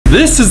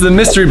This is the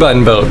mystery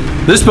button boat.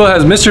 This boat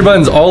has mystery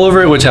buttons all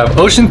over it which have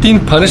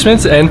ocean-themed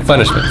punishments and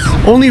punishments.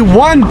 Only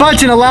one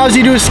button allows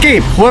you to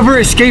escape. Whoever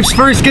escapes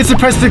first gets to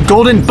press the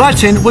golden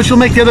button, which will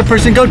make the other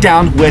person go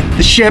down with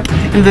the ship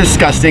into the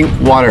disgusting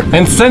water.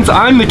 And since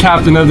I'm the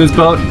captain of this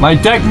boat, my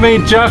deck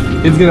mate Jeff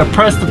is gonna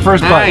press the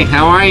first button. Hey,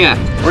 how are you?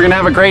 We're gonna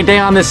have a great day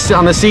on the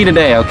sea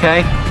today,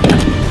 okay?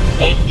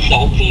 Get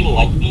salty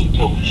like the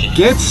ocean.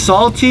 Get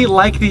salty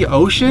like the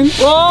ocean?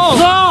 Whoa!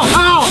 Oh!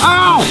 Ow!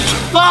 Ow!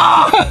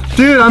 Ah!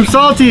 Dude, I'm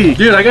salty.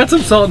 Dude, I got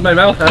some salt in my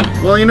mouth, huh?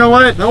 Well, you know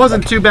what? That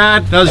wasn't too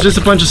bad. That was just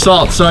a bunch of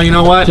salt. So you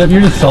know what? Jeff,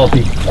 you're just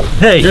salty.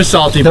 Hey, You're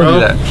salty, don't bro. do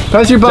that.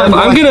 Press your button.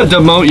 Jeff, I'm boy. gonna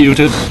demote you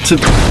to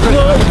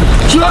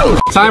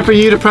Time for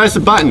you to press the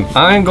button.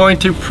 I'm going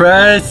to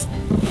press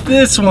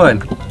this one.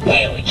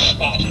 Pirate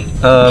spotted.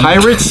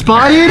 Pirate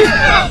spotted?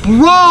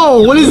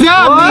 Bro, what does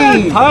that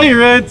mean?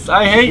 Pirates!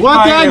 I hate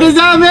What the heck pirates. does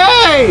that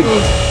mean?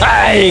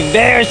 Hi,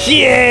 there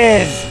she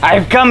is!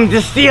 I've come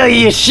to steal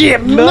your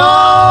ship!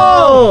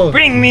 No!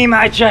 Bring me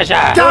my treasure!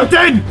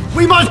 Captain,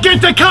 we must get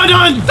the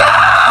cannons!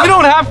 We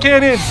don't have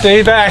cannons!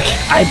 Stay back!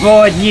 I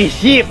board your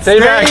ship! Stay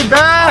back!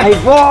 I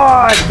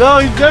board!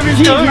 No, Debbie's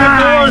She's coming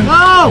mine.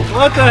 No!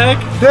 What the heck?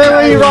 There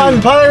we run,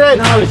 pirate!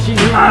 No, she's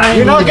mine!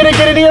 You're not gonna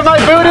get any of my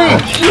booty!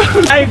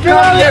 I've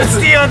come to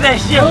steal the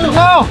ship!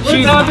 No!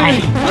 She's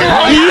mine!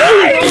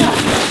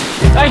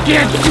 I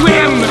can't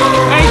swim!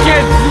 I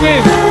can't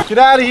swim! Get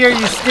out of here,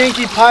 you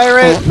stinky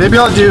pirate! Maybe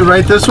I'll do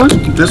right this one.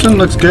 This one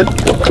looks good.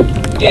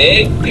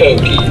 Get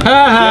cokey.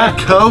 Haha!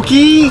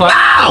 Cokey?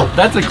 Ow!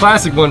 That's a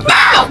classic one. Cold!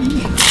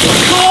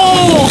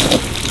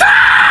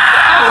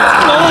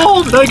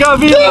 Cold! That got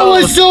me. That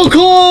was so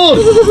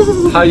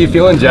cold! How you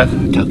feeling, Jeff?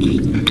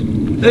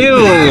 Ew!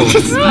 You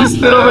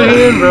spit on my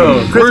hand,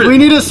 bro. Chris, we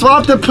need to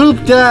swap the poop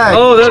deck.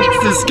 Oh, that's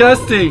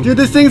disgusting. Dude,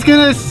 this thing's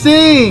gonna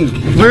sink.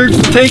 We're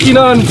taking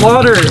on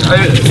water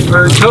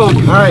or Coke.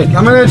 All right,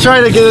 I'm gonna try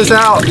to get this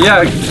out.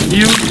 Yeah,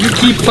 you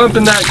keep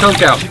pumping that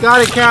Coke out.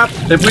 Got it, Cap.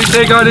 If we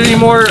take on any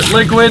more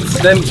liquids,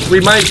 then we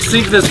might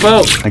sink this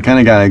boat. I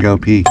kinda gotta go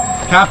pee.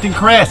 Captain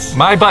Chris.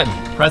 My button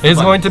Press the is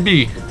button. going to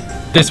be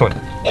this one.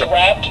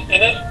 Trapped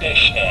in a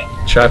fishnet.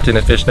 Trapped in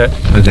a fishnet.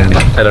 Oh, damn.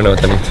 I don't know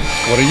what that means.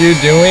 What are you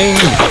doing?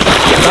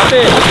 Stop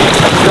it!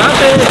 Stop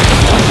it!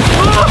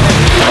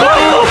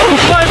 Oh,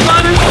 my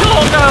button's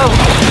cold now!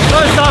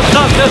 Oh, stop.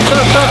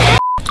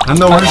 I'm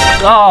the worst.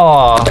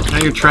 Oh, Now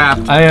you're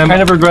trapped. I am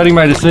kind of regretting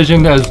my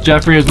decision as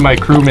Jeffrey is my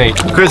crewmate.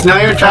 Chris, now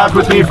you're trapped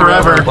with me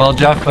forever. Well,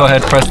 Jeff, go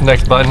ahead, press the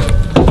next button.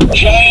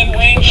 Giant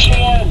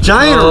rainstorm.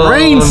 Giant Oh,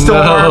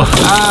 rainstorm. no.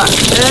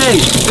 Hey,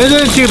 this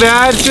isn't too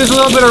bad. It's just a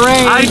little bit of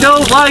rain. I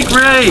don't like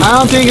rain! I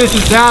don't think this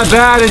is that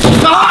bad. It's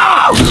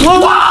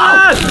What was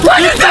that? Look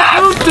at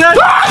that!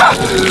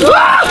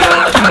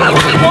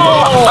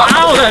 Oh,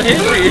 ow, that hit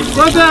me!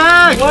 What the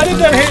heck? Why did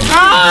that hit me?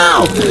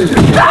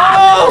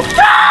 Ow!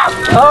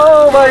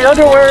 Oh, my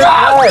underwear is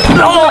wet.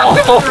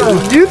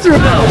 You threw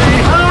that.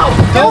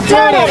 Don't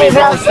turn it.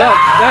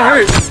 That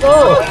hurts.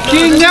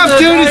 King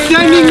Neptune is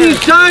sending me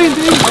giant.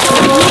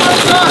 What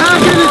the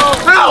heck is this?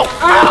 Ow!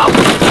 Ow! Ow!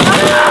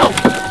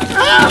 Ow!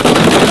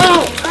 Ow!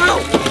 Ow!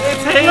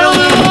 It's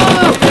hailing.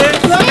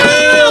 It's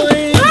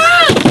hailing.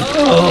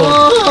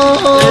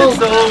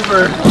 It's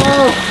over.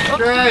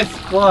 Chris.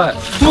 What?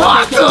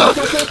 What the?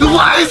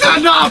 Why is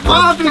that not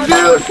popping,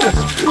 dude?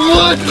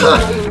 What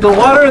the? The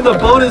water in the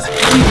boat is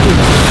freezing.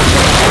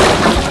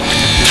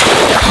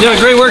 Yeah,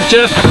 great work,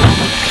 Jeff.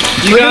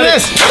 You Look got at it.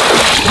 this.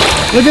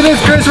 Look at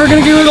this, Chris. We're gonna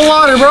give you the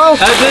water, bro.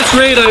 At this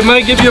rate, I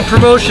might give you a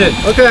promotion.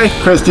 Okay.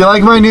 Chris, do you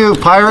like my new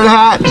pirate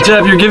hat? Do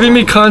Jeff, you're giving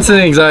me constant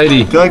anxiety.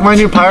 you like my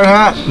new pirate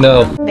hat?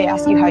 No. They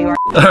ask you how you are.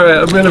 All right,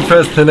 I'm gonna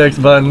press the next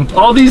button.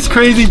 All these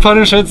crazy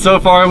punishments so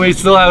far, we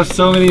still have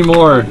so many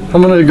more.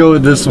 I'm gonna go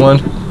with this one.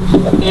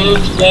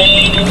 It's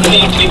raining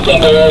sea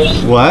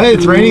cucumbers. What?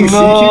 It's raining sea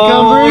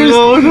cucumbers?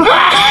 No, no.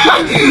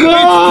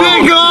 It's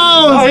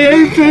pickles! I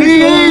hate pickles.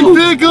 He ate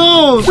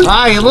pickles!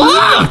 I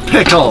love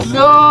pickles!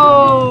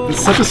 No. It's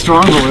such a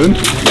strong balloon.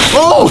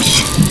 Oh!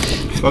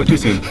 Spoke too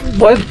soon.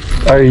 What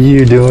are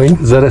you doing?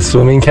 Is that a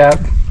swimming cap?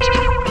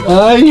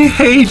 I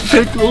hate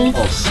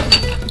pickles.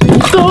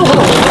 Oh!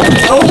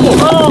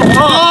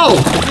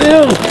 Ew,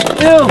 ew,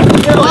 ew.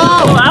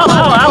 Oh! Ow,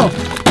 ow, ow.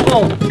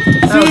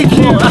 Sea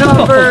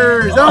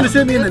cucumbers! That one just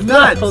hit me in the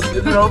nuts! Is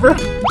it over?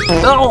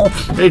 No.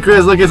 Hey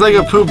Chris, look, it's like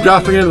a poop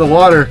dropping into the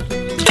water.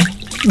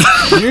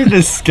 You're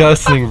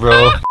disgusting,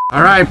 bro.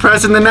 Alright,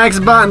 pressing the next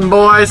button,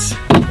 boys.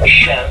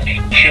 Shark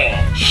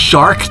chum.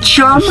 Shark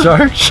chum?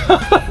 Shark.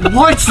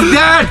 What's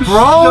that,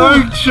 bro?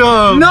 Shark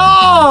chum.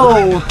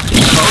 No!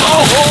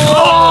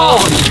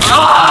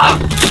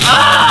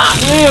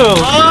 Ew.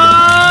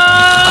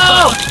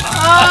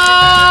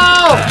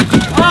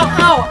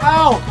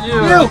 Ow!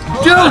 Ew,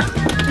 dude!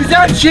 Is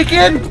that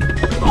chicken?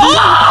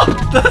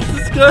 That's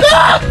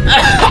disgusting.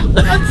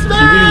 You're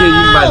gonna get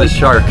eaten by the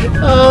shark.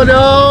 Oh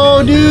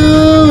no,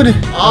 dude!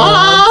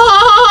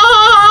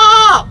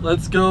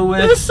 Let's go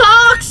with This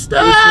sucks, this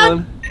Dad!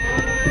 one.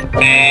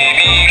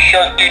 Baby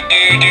shark doo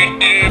doo doo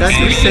doo. That's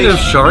Speaking of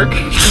shark,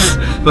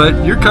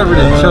 but you're covered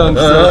in chunks,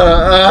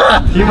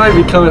 so he might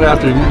be coming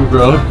after you,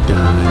 bro.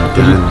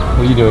 What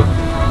are you doing?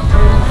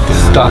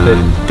 Stop it.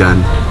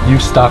 Done. You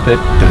stop it.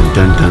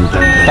 Dun.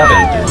 Stop it.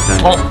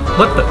 Oh,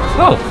 what the?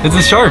 Oh, it's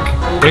a shark.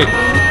 Wait,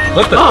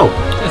 what the? Oh,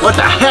 what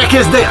the heck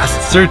is this?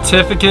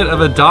 Certificate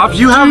of adoption.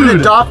 You have an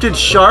Dude, adopted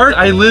shark?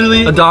 I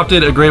literally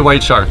adopted a great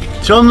white shark.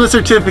 Show him the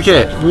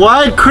certificate.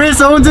 What?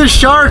 Chris owns a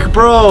shark,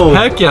 bro.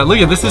 Heck yeah, look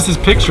at this is his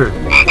picture.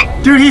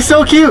 Dude, he's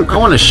so cute. I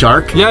want a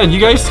shark. Yeah, and you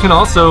guys can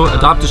also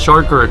adopt a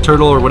shark or a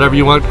turtle or whatever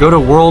you want. Go to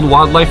World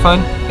Wildlife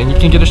Fund and you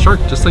can get a shark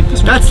just like this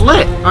one. That's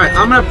lit. All right,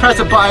 I'm gonna press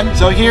a button.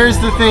 So here's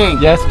the thing.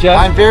 Yes, Jeff?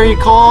 I'm very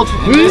cold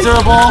and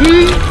miserable.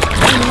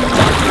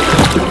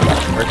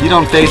 You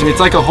don't phase me. It's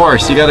like a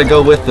horse. You gotta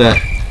go with the.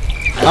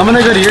 I'm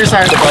gonna go to your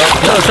side of the boat.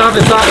 No, stop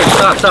it.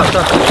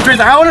 Stop. Chris,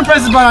 I wanna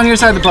press the button on your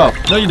side of the boat.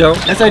 No, you don't.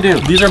 Yes, I do.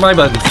 These are my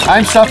buttons.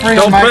 I'm suffering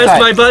Don't on my press side.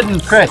 my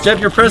buttons. Chris, Jeff,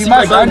 you're pressing you my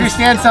must buttons.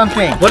 understand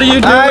something. What are you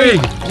doing?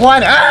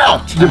 One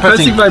out. You're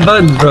pressing my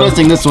buttons, bro.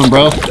 Pressing this one,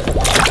 bro. Win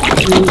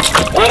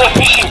a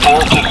fishing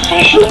pole to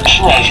fish for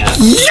treasure.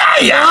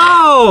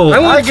 Oh, I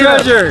want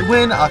gotta treasure.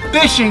 win a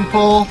fishing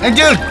pole. And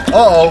dude,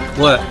 uh-oh.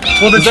 What?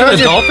 Well, the Is that a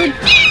treasure. dolphin?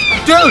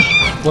 Dude,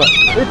 What?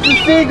 it's a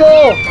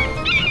seagull.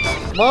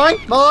 Mine.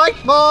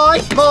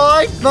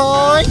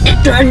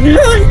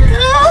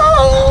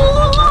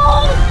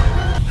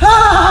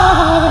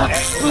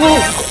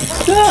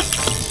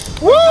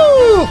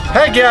 Woo!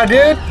 Heck yeah,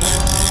 dude.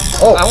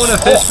 Oh, I want to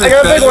fish for I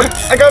got a big treasure. one.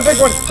 I got a big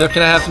one. Jeff,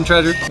 can I have some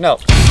treasure? No.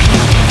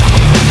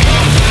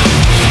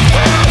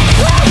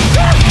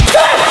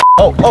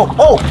 Oh.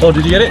 Oh,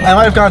 did you get it? I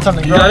might have got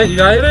something. You got it? You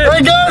got it?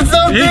 I got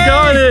something. You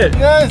got it.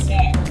 Yes.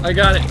 I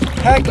got it.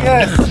 Heck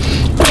yes.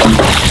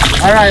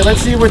 All right, let's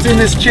see what's in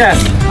this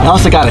chest. I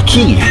also got a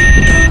key.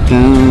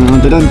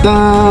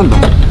 Dun.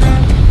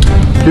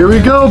 Here we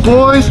go,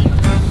 boys.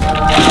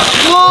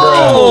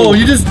 Oh,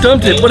 you just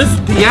dumped it. What is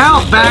The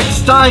Outback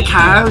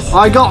Steakhouse.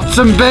 I got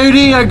some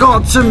booty. I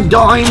got some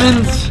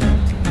diamonds.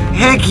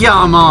 Heck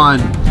yeah, man.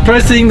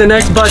 pressing the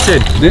next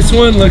button? This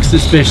one looks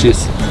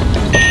suspicious.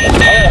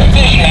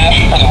 Fish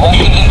hash for the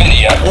rest of the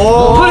video.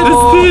 Oh,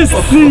 What is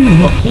this?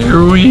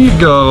 Here we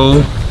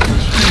go.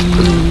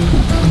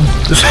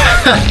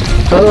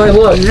 How do I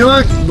look? You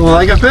look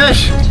like a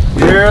fish.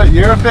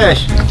 You're a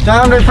fish.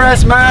 Time to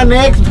press my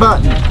next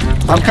button.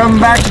 I'm coming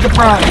back to the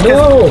front.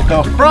 No.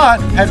 The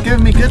front has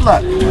given me good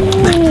luck.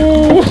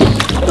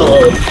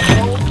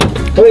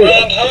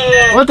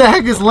 What the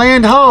heck is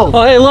land ho?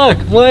 Oh, hey, look,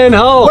 land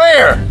ho.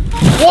 Where?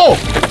 Whoa!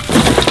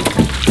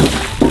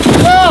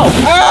 Ow!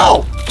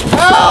 Ow!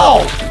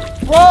 Ow!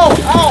 Whoa!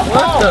 Ow!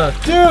 Ow!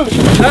 Dude!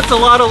 That's a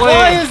lot of Why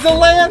land. is the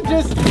land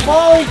just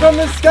falling from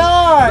the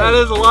sky? That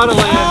is a lot of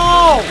land.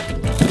 Ow!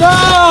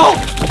 No!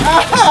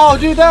 Ow!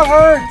 Dude, that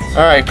hurts!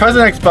 Alright, press the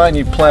next button,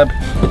 you pleb.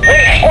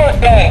 Finish work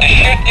done to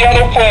shoot the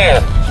other player.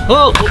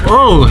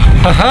 Oh,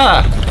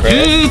 haha.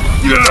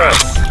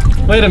 Yes.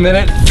 Wait a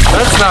minute.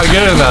 That's not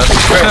good enough.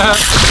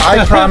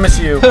 I promise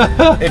you,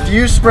 if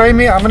you spray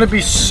me, I'm gonna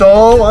be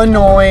so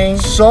annoying,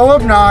 so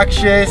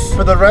obnoxious.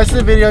 For the rest of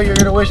the video, you're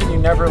gonna wish that you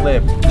never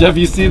lived. Jeff,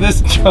 you see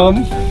this,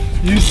 chum?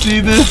 You see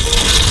this?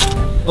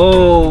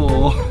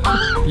 Oh.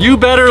 You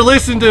better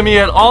listen to me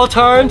at all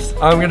times.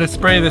 I'm gonna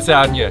spray this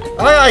on you.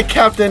 Aye, aye,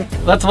 Captain.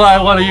 That's what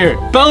I want to hear.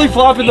 Belly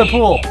flop in the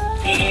pool.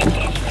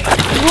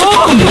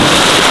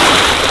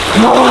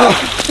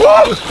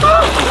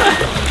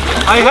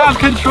 I have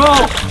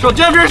control.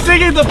 Jeff, you're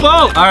sinking the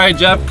boat. All right,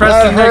 Jeff, press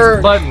That the next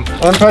hurt. button.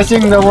 I'm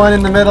pressing the one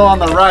in the middle on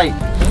the right.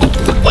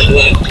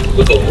 Select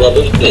with a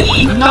rubber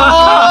fish.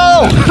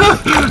 No!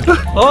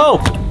 Oh.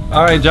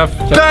 All right, Jeff.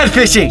 Bad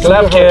fishing!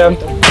 Slap cam.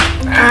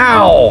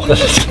 Ow!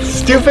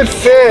 Stupid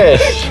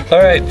fish! All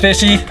right,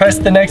 fishy, press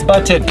the next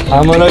button.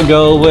 I'm gonna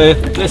go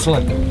with this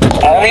one.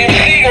 Army of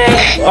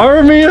seagulls.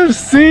 Army of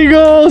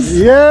seagulls.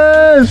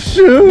 Yes!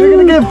 You're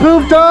gonna get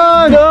pooped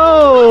on!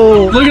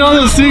 No! Look at all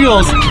those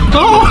seagulls.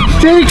 Oh!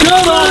 Take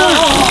cover!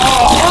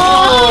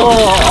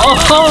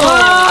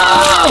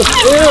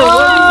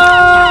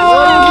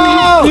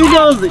 What do these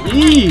seagulls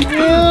eat?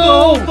 The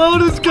whole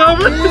boat is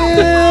covered.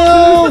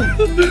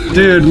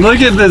 Dude, look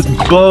at this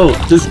boat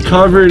just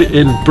covered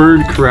in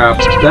bird crap.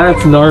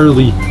 That's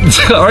gnarly.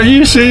 Are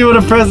you sure you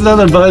want to press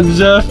another button,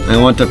 Jeff? I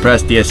want to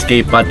press the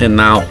escape button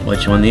now.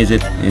 Which one is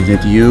it? Is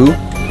it you?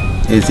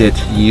 Is it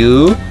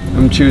you?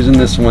 I'm choosing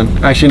this one.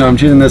 Actually, no, I'm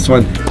choosing this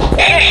one.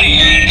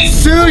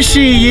 Sushi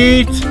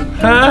eat!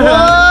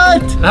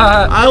 What?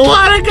 I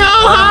wanna go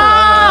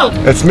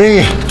home! It's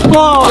me.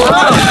 Whoa!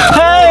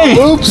 Hey!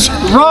 Oops!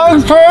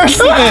 Wrong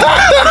person!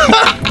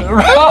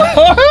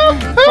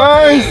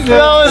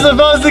 That was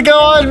supposed to go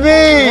on me!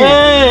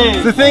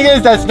 Hey! The thing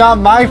is, that's not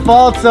my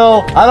fault,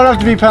 so I don't have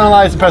to be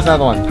penalized to press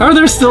another one. How are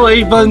there still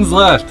 8 buttons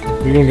left?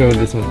 We're gonna go with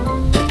this one.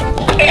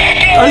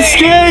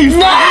 Escape!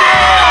 No!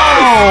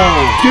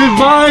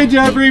 Goodbye,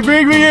 Jeffrey.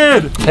 Bring me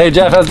in. Hey,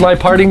 Jeff, has my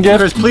parting gift.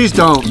 Chris, please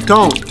don't.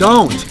 Don't.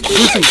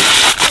 Listen.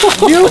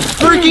 You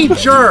freaking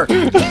jerk!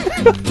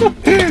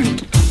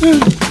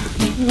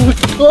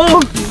 Oh,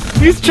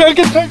 he's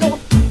chugging pickle.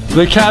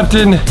 The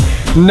captain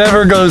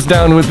never goes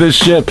down with this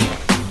ship.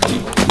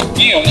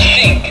 You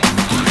sink.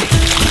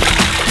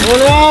 Oh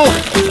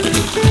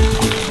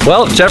no!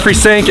 Well, Jeffrey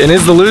sank and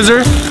is the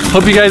loser.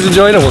 Hope you guys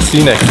enjoyed, and we'll see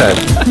you next time.